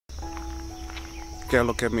Que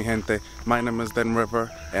lo que mi gente, my name is Den River,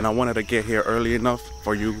 and I wanted to get here early enough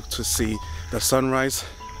for you to see the sunrise,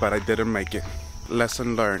 but I didn't make it.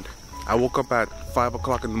 Lesson learned. I woke up at 5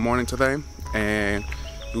 o'clock in the morning today, and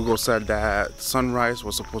Google said that sunrise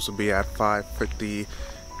was supposed to be at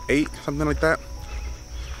 5:58, something like that.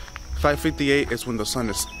 5:58 is when the sun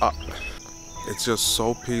is up. It's just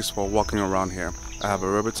so peaceful walking around here. I have a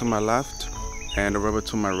river to my left and a river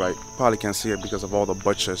to my right. Probably can't see it because of all the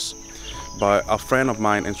bushes, but a friend of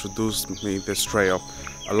mine introduced me this trail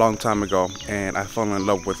a long time ago, and I fell in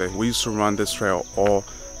love with it. We used to run this trail all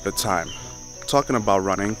the time. Talking about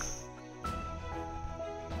running,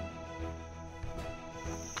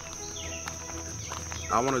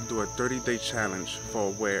 I want to do a 30-day challenge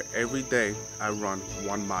for where every day I run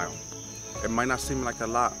 1 mile. It might not seem like a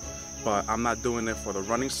lot, but I'm not doing it for the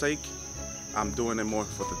running sake. I'm doing it more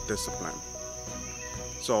for the discipline.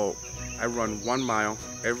 So I run 1 mile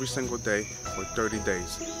every single day for 30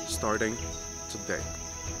 days, starting today.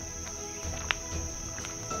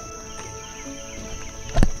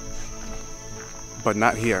 But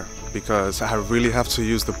not here, because I really have to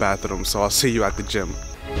use the bathroom, so I'll see you at the gym.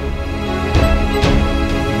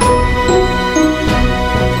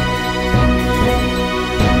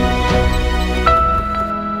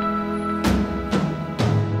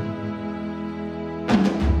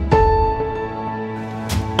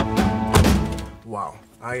 Wow,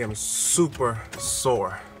 I am super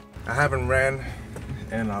sore. I haven't ran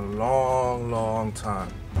in a long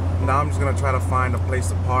time. Now I'm just gonna try to find a place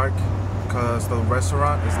to park because the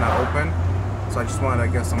restaurant is not open. So I just wanted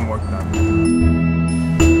to get some work done.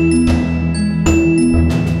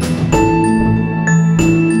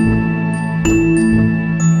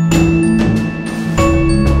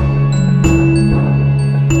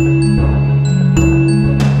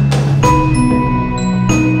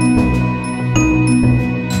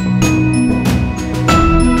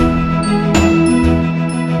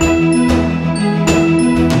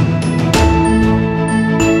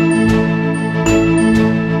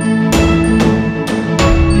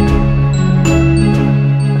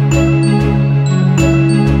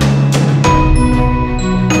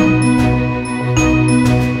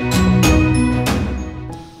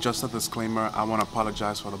 Just a disclaimer, I want to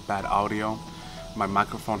apologize for the bad audio. My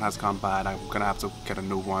microphone has gone bad. I'm gonna have to get a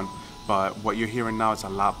new one. But what you're hearing now is a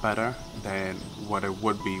lot better than what it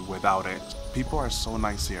would be without it. People are so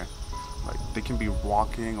nice here. Like, they can be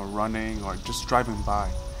walking or running or just driving by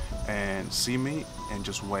and see me and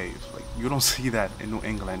just wave. Like, you don't see that in New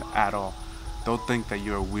England at all. They'll think that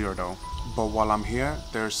you're a weirdo. But while I'm here,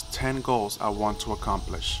 there's 10 goals I want to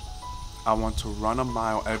accomplish. I want to run a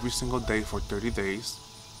mile every single day for 30 days.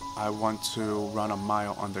 I want to run a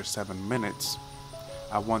mile under 7 minutes.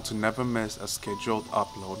 I want to never miss a scheduled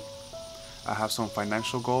upload. I have some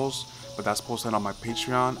financial goals, but that's posted on my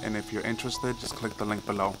Patreon, and if you're interested, just click the link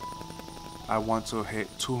below. I want to hit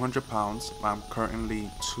 200 pounds. I'm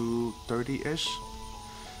currently 230-ish.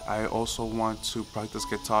 I also want to practice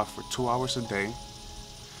guitar for 2 hours a day.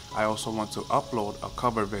 I also want to upload a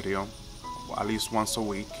cover video at least once a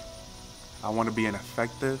week. I want to be an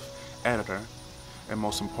effective editor. And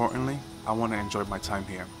most importantly, I want to enjoy my time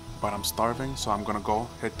here. But I'm starving, so I'm gonna go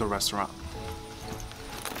hit the restaurant.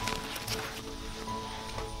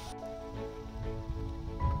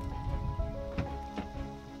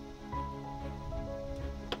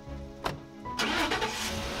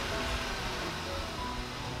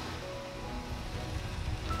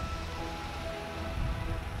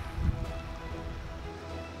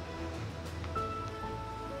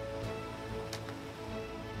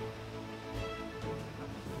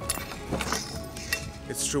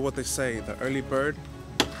 It's true what they say, the early bird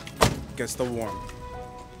gets the worm.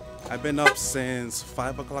 I've been up since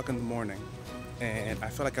 5 o'clock in the morning, and I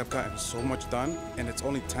feel like I've gotten so much done, and it's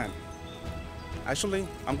only 10. Actually,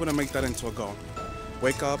 I'm gonna make that into a goal.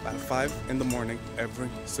 Wake up at 5 in the morning every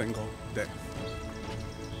single day.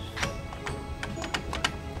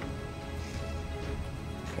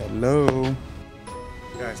 Hello.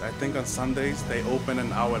 Guys, I think on Sundays they open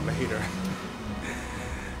an hour later.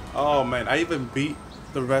 Oh man, I even beat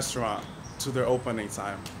the restaurant to their opening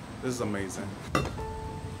time. This is amazing.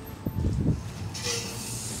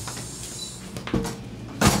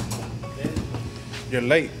 You're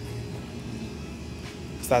late.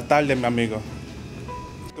 Está tarde, mi amigo.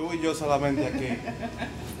 Tú y yo solamente aquí.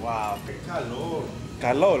 Wow. Qué calor.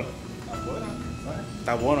 Calor.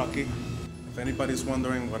 Está bueno aquí. If anybody's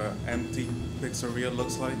wondering what an empty pizzeria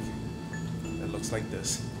looks like, it looks like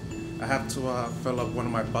this. I have to fill up one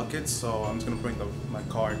of my buckets, so I'm just gonna bring my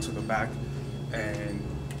car to the back and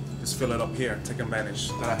just fill it up here, take advantage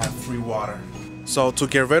that I have free water. So to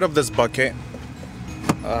get rid of this bucket,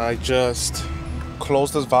 I just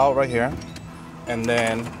close this valve right here, and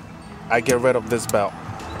then I get rid of this belt.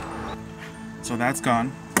 So that's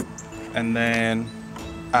gone. And then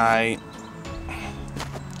I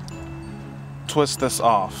twist this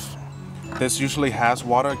off. This usually has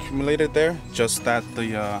water accumulated there, just at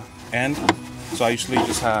the end. So I usually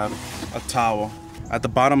just have a towel. At the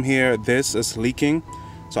bottom here, this is leaking,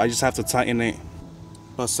 so I just have to tighten it.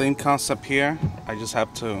 But same concept here, I just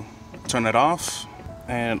have to turn it off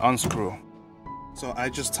and unscrew. So I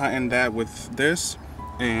just tightened that with this,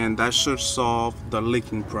 and that should solve the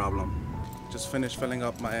leaking problem. Just finished filling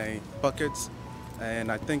up my buckets,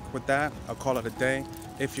 and I think with that, I'll call it a day.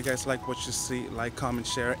 If you guys like what you see, like, comment,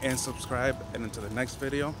 share, and subscribe. And until the next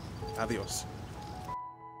video, adios.